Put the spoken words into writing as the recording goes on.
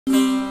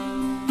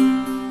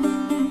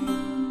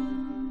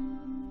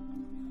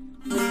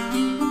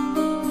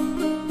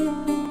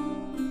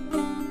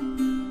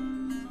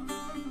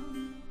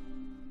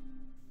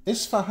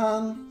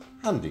Isfahan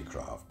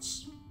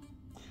handicrafts.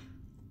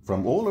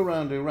 From all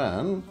around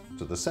Iran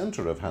to the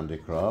centre of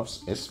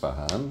handicrafts,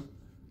 Isfahan,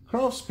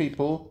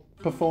 craftspeople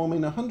perform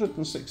in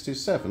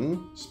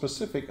 167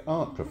 specific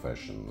art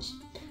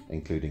professions,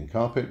 including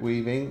carpet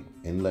weaving,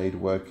 inlaid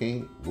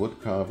working, wood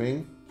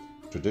carving,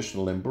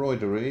 traditional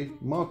embroidery,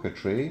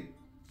 marquetry,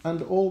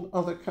 and all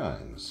other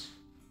kinds.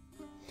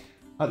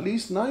 At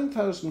least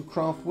 9,000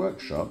 craft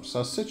workshops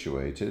are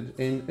situated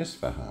in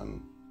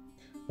Isfahan.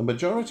 The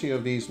majority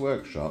of these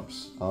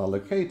workshops are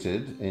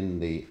located in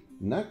the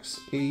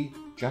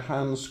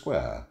Naqsh-e-Jahan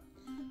Square,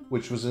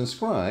 which was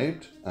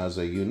inscribed as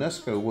a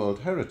UNESCO World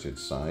Heritage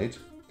Site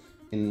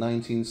in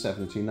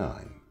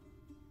 1979.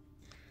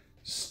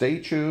 Stay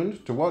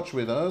tuned to watch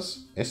with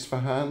us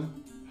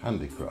Isfahan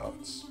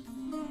Handicrafts.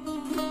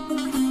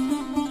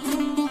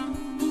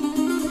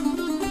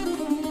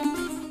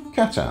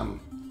 Katam,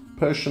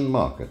 Persian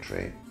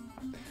marquetry.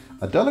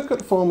 A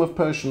delicate form of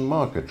Persian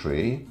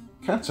marquetry,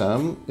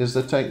 katam is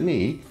the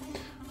technique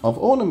of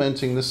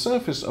ornamenting the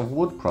surface of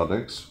wood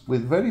products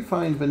with very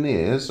fine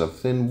veneers of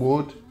thin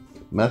wood,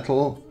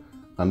 metal,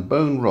 and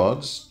bone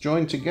rods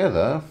joined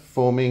together,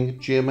 forming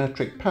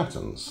geometric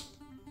patterns.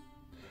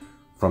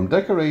 From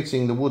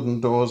decorating the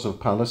wooden doors of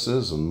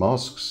palaces and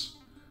mosques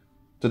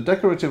to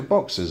decorative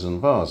boxes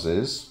and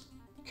vases,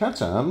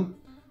 katam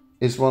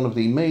is one of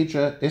the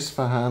major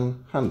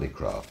Isfahan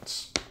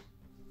handicrafts.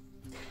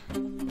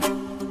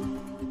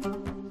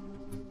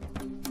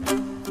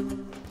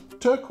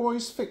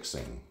 Turquoise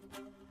fixing.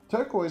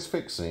 Turquoise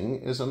fixing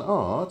is an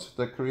art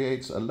that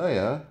creates a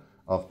layer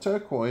of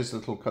turquoise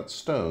little cut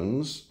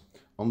stones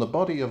on the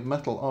body of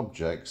metal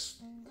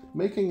objects,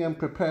 making and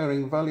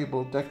preparing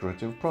valuable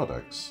decorative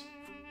products.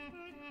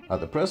 At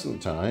the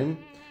present time,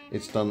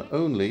 it's done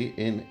only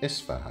in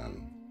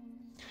Isfahan.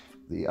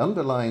 The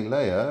underlying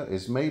layer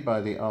is made by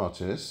the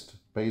artist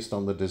based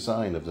on the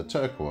design of the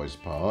turquoise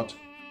part,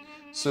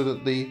 so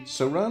that the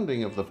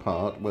surrounding of the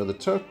part where the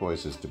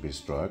turquoise is to be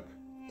struck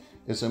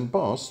is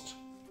embossed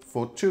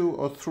for 2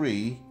 or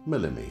 3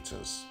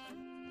 millimeters.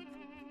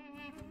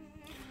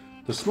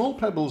 The small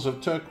pebbles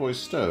of turquoise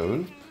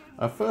stone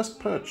are first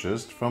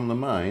purchased from the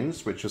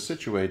mines which are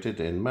situated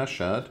in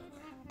Mashhad,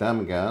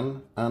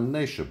 Damgan and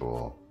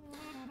Neyshabur,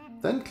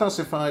 then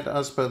classified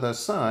as per their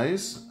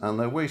size, and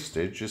their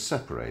wastage is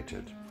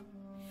separated.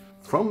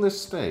 From this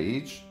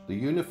stage, the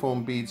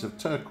uniform beads of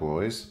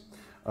turquoise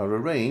are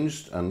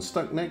arranged and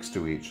stuck next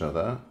to each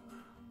other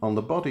on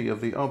the body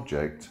of the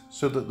object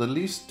so that the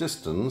least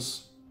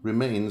distance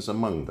remains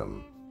among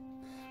them.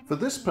 For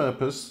this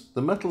purpose,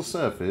 the metal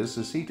surface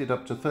is heated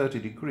up to 30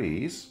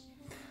 degrees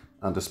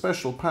and a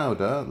special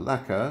powder,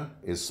 lacquer,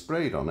 is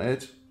sprayed on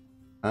it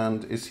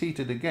and is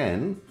heated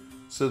again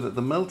so that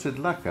the melted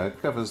lacquer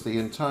covers the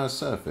entire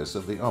surface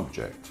of the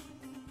object.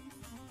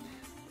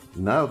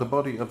 Now the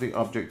body of the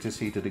object is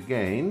heated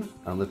again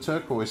and the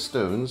turquoise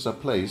stones are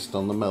placed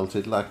on the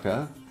melted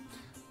lacquer.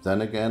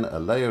 Then again a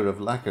layer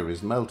of lacquer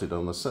is melted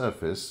on the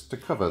surface to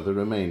cover the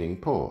remaining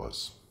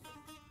pores.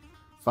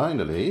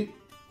 Finally,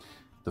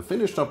 the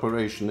finished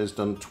operation is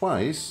done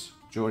twice,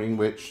 during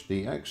which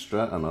the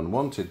extra and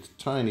unwanted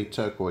tiny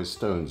turquoise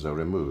stones are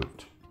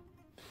removed.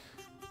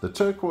 The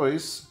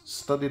turquoise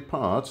studded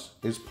part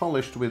is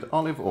polished with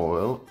olive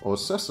oil or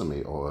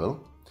sesame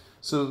oil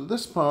so that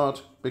this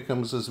part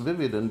becomes as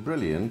vivid and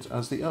brilliant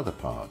as the other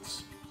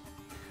parts.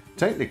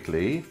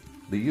 Technically,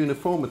 the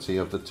uniformity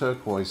of the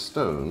turquoise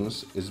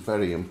stones is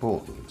very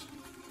important.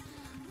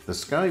 The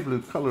sky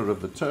blue colour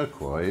of the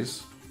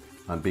turquoise,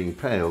 and being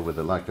pale with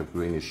a lack of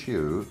greenish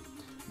hue,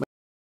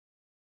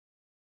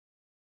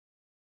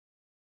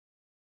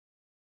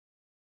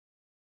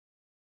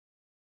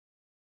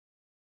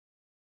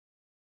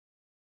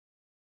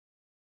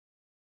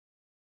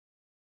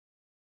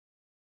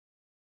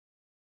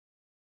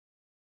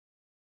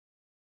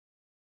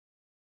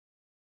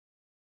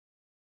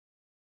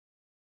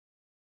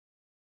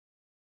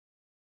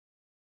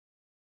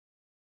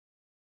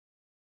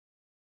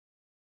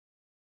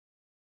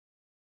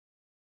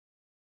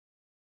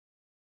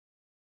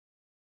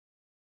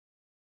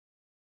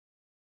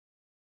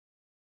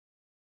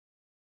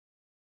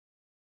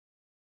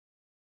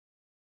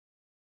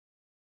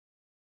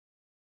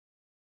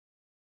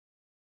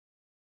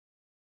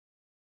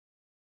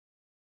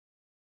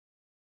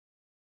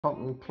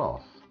 cotton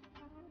cloth.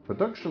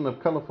 Production of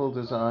colourful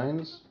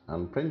designs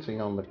and printing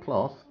on the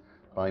cloth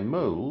by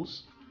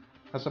moles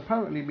has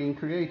apparently been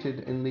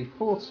created in the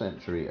 4th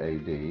century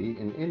AD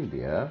in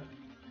India,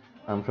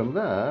 and from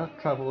there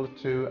travelled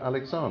to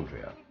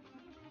Alexandria.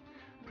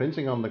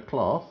 Printing on the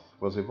cloth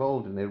was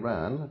evolved in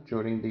Iran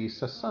during the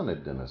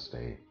Sassanid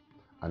dynasty,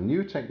 and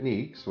new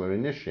techniques were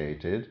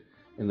initiated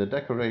in the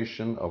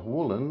decoration of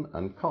woolen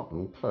and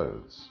cotton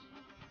clothes.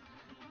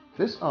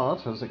 This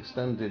art has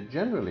extended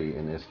generally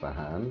in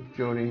Isfahan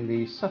during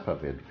the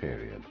Safavid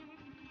period.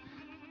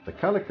 The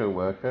calico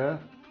worker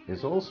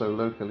is also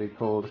locally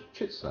called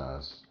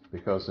chitsaz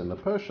because in the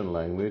Persian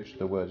language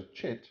the word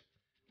chit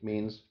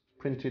means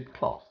printed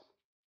cloth.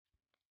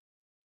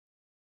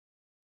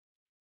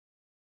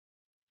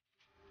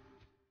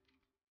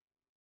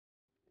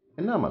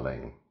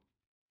 Enameling.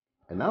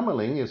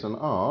 Enameling is an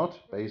art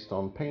based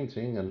on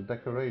painting and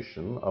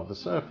decoration of the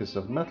surface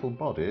of metal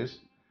bodies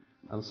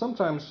and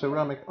sometimes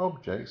ceramic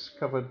objects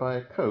covered by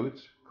a coat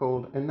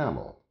called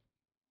enamel.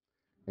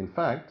 In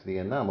fact, the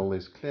enamel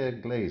is clear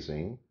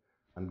glazing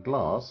and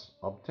glass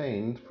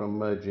obtained from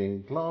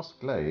merging glass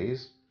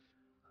glaze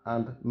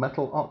and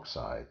metal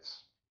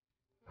oxides.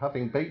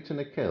 Having baked in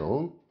a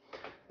kiln,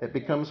 it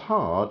becomes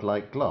hard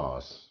like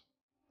glass.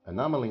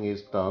 Enameling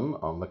is done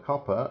on the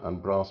copper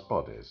and brass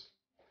bodies.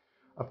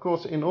 Of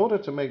course, in order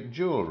to make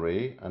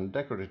jewellery and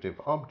decorative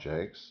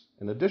objects,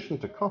 in addition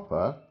to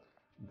copper,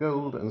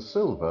 gold and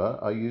silver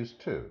are used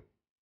too.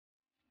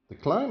 The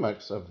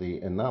climax of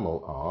the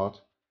enamel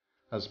art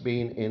has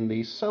been in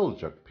the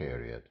Seljuk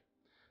period.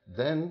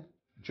 Then,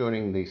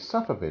 during the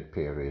Safavid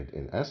period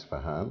in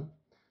Isfahan,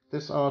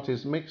 this art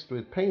is mixed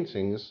with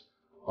paintings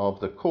of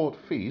the court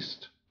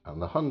feast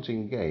and the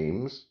hunting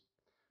games,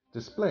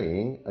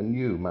 displaying a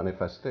new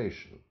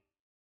manifestation.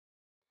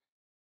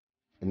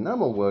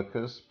 Enamel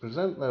workers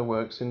present their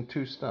works in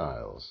two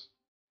styles,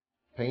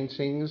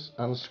 paintings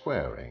and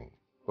squaring,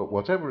 but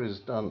whatever is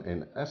done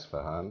in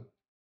Isfahan,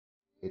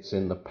 it's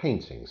in the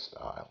painting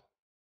style.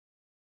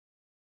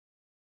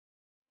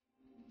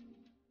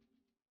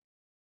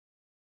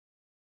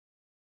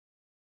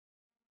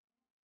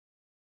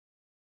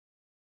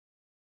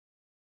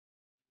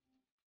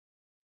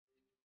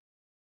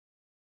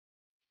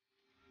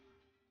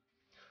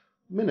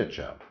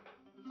 Miniature.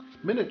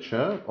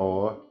 Miniature,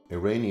 or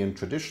Iranian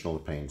traditional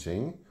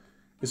painting,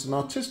 is an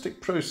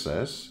artistic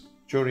process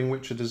during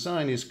which a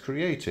design is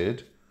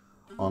created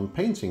on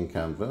painting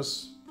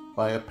canvas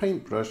by a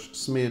paintbrush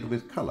smeared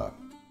with colour.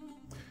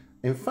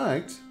 In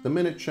fact, the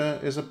miniature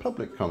is a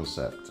public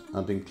concept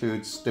and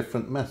includes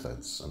different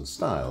methods and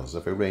styles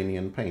of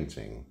Iranian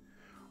painting,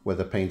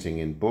 whether painting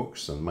in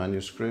books and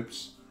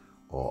manuscripts,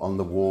 or on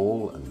the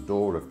wall and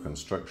door of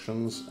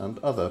constructions and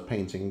other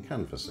painting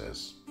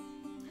canvases.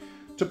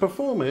 To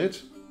perform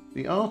it,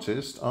 the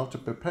artist, after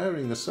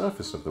preparing the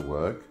surface of the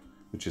work,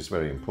 which is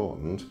very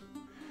important,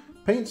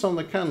 paints on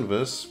the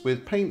canvas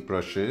with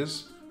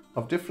paintbrushes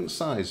of different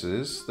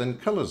sizes, then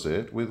colours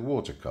it with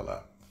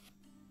watercolour.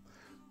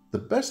 The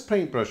best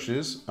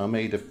paintbrushes are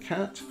made of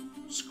cat,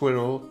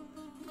 squirrel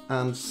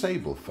and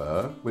sable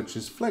fur, which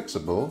is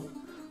flexible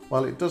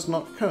while it does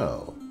not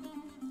curl.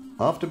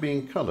 After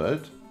being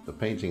coloured, the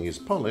painting is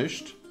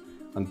polished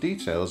and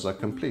details are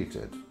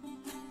completed.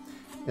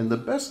 In the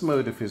best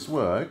mode of his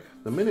work,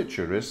 the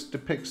miniaturist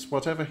depicts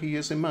whatever he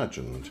has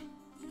imagined.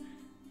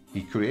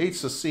 He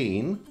creates a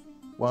scene,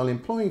 while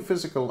employing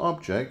physical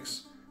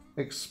objects,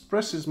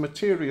 expresses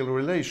material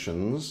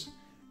relations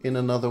in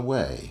another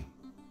way.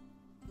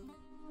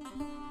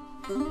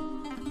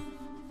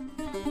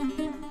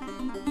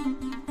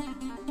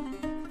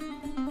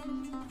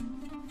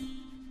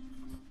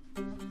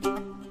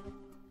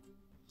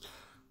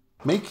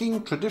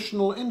 Making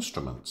traditional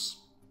instruments.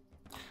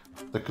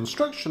 The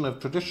construction of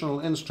traditional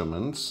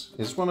instruments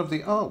is one of the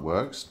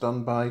artworks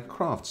done by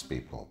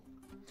craftspeople.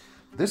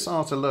 This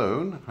art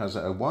alone has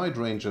a wide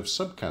range of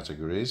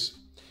subcategories,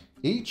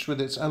 each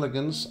with its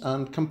elegance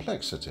and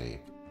complexity.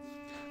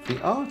 The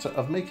art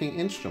of making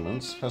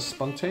instruments has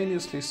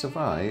spontaneously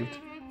survived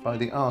by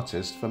the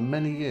artist for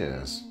many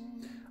years,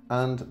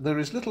 and there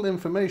is little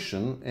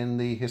information in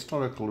the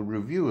historical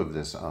review of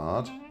this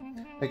art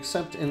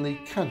except in the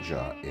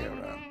Qajar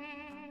era.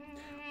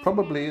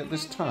 Probably at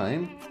this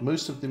time,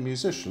 most of the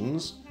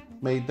musicians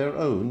made their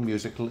own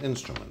musical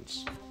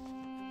instruments.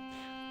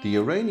 The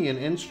Iranian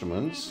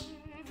instruments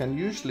can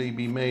usually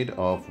be made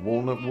of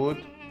walnut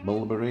wood,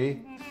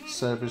 mulberry,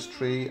 service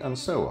tree and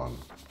so on.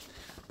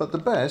 But the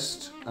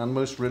best and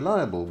most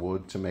reliable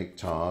wood to make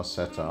tar,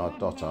 setar,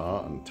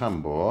 dotar and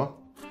tambur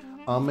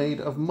are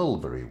made of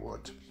mulberry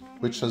wood,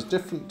 which has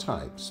different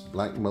types: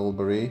 black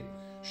mulberry,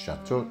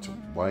 shatut,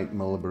 white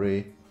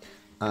mulberry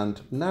and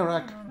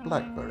narak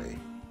blackberry.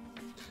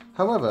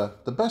 However,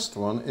 the best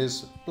one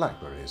is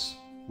blackberries,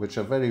 which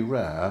are very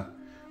rare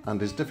and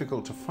is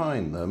difficult to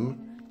find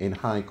them in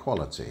high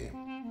quality.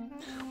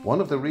 One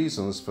of the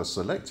reasons for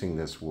selecting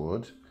this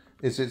wood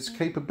is its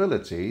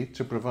capability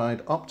to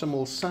provide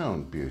optimal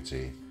sound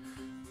beauty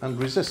and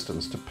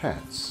resistance to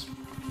pets.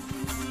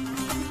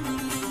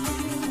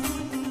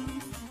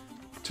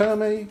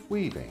 Terme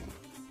weaving.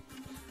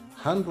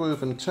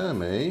 Hand-woven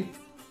terme,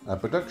 a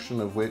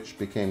production of which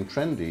became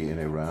trendy in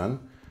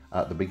Iran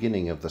at the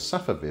beginning of the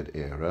Safavid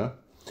era,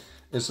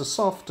 is a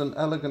soft and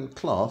elegant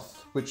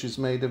cloth which is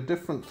made of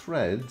different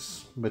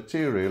threads,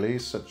 materially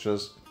such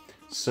as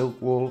silk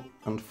wool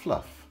and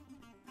fluff.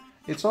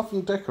 It's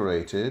often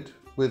decorated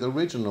with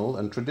original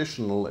and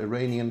traditional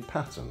Iranian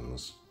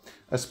patterns,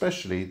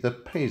 especially the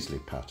paisley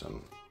pattern.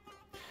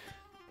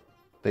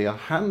 They are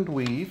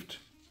hand-weaved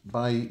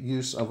by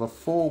use of a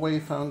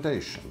four-way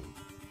foundation.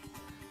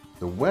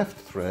 The weft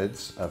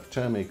threads of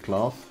terme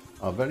cloth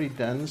are very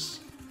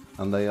dense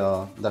and they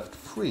are left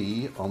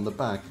free on the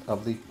back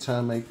of the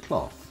terme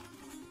cloth.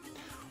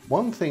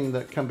 One thing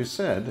that can be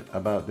said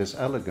about this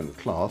elegant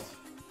cloth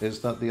is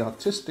that the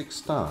artistic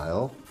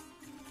style,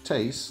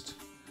 taste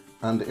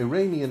and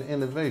Iranian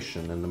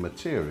innovation in the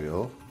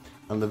material,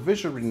 and the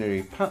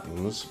visionary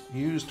patterns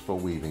used for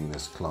weaving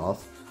this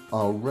cloth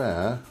are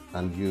rare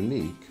and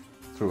unique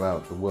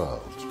throughout the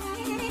world.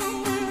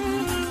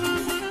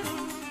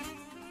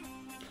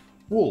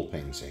 Wall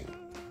painting.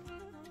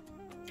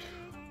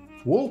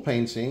 Wall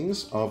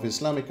paintings of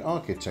Islamic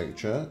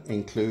architecture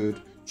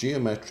include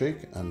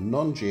geometric and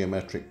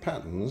non-geometric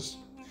patterns,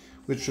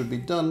 which should be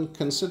done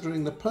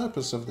considering the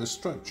purpose of the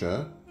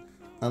structure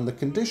and the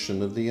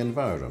condition of the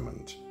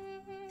environment.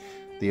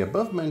 The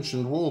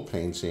above-mentioned wall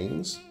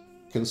paintings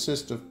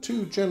consist of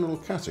two general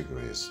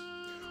categories: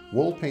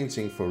 wall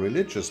painting for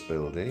religious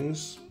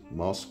buildings,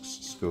 mosques,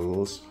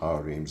 schools,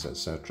 harems,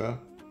 etc.,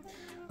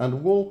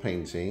 and wall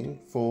painting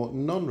for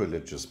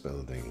non-religious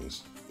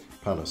buildings,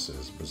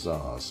 palaces,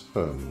 bazaars,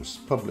 homes,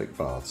 public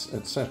baths,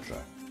 etc.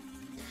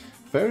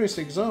 Various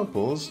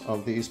examples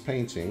of these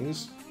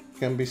paintings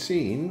can be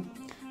seen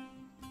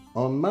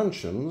on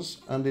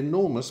mansions and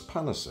enormous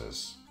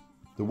palaces.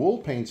 The wall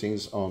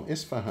paintings on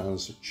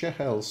Isfahan's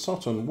Chehel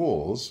Sotan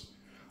walls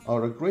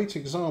are a great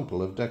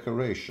example of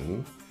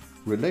decoration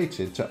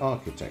related to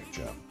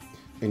architecture.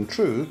 In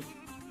truth,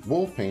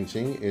 wall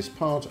painting is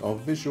part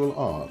of visual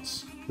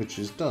arts, which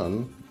is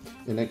done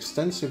in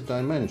extensive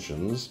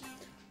dimensions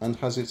and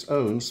has its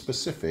own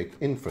specific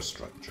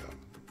infrastructure.